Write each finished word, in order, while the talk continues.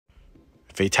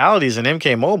Fatalities in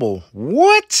Mkmobile.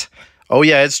 What? Oh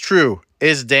yeah, it's true.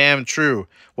 It's damn true.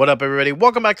 What up, everybody?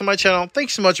 Welcome back to my channel.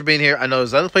 Thanks so much for being here. I know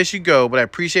there's other place you go, but I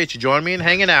appreciate you joining me and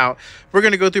hanging out. We're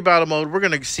going to go through battle mode. We're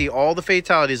going to see all the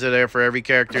fatalities that are there for every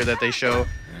character that they show.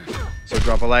 So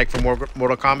drop a like for more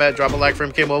Mortal Kombat. Drop a like for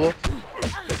Mkmobile.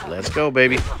 Let's go,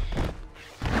 baby.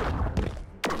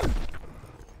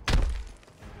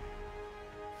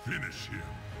 Finish him.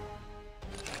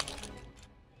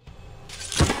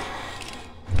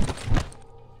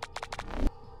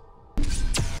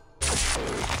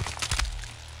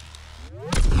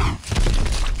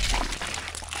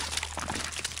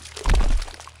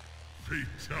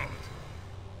 Fatality.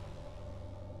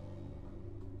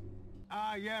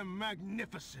 I am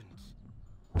magnificent.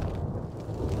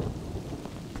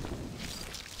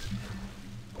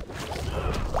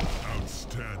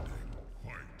 Outstanding.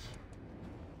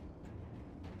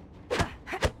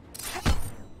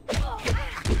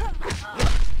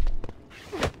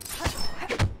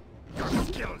 Your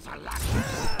skills are lacking.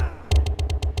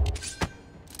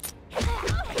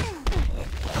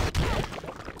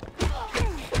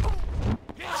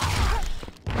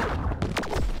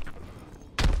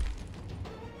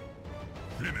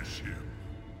 Finish him.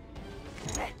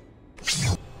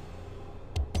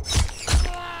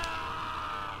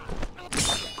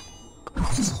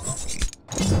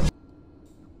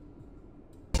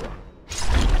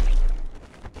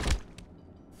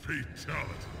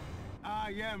 Fatality.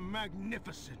 I am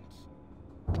magnificent.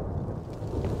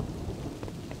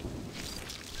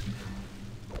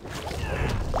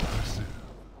 Massive.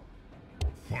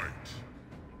 Fight.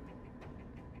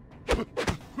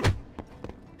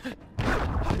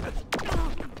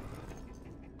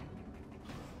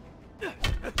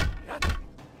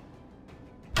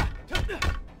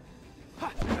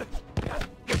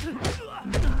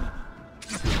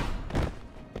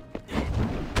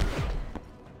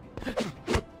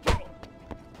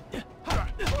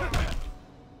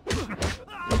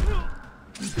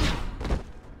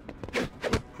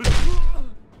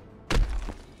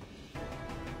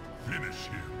 Finish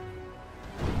him.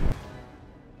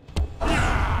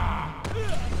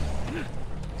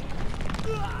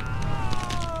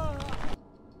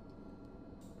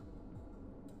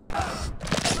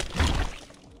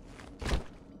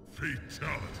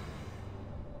 Fatality.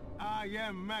 I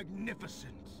am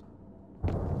magnificent.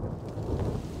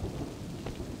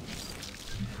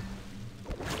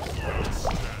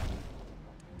 Outstanding.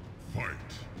 Fight.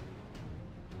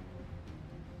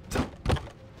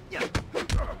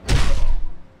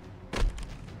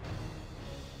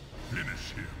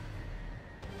 Finish him.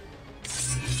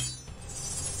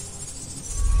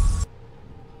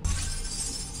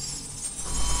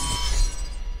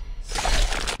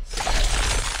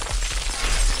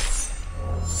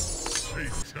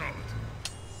 Fatality.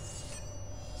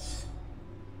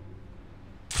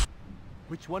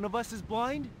 Which one of us is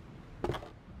blind?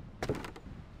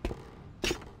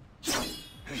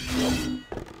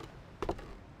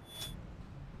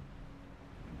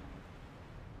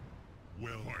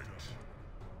 Well fight.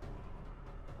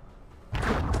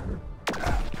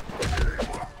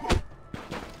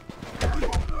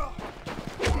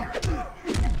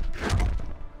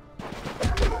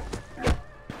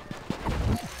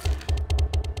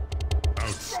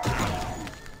 Outstanding.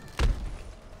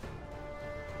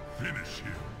 Finish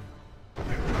him.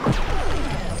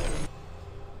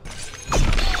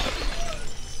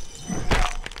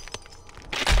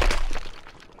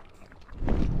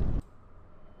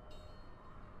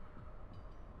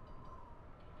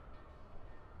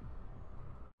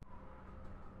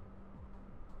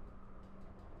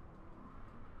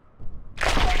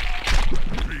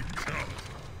 Fatality.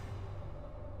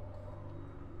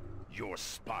 Your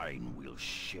spine will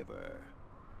shiver.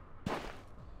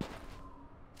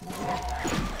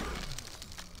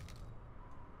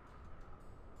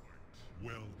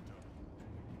 Well done.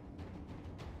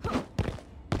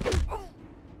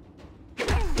 Give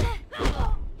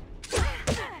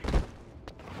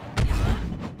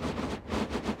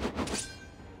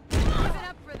it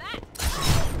up for that.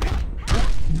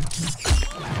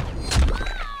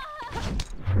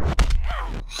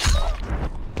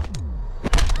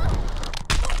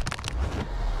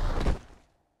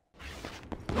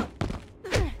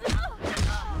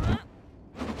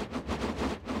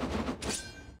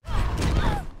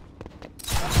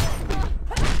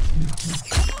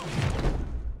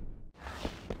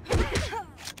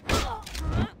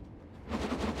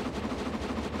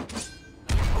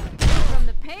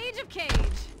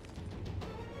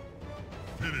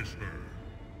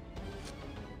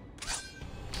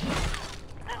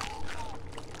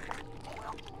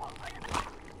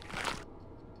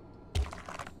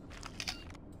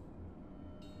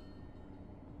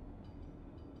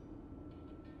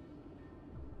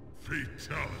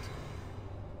 Fatality.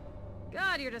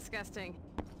 God, you're disgusting.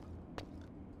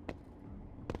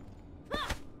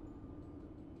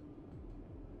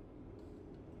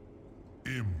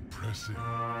 Impressive.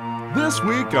 This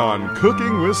week on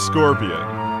Cooking with Scorpion,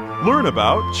 learn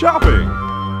about chopping,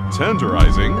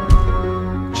 tenderizing,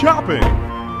 chopping,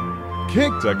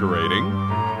 cake decorating,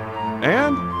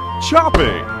 and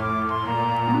chopping.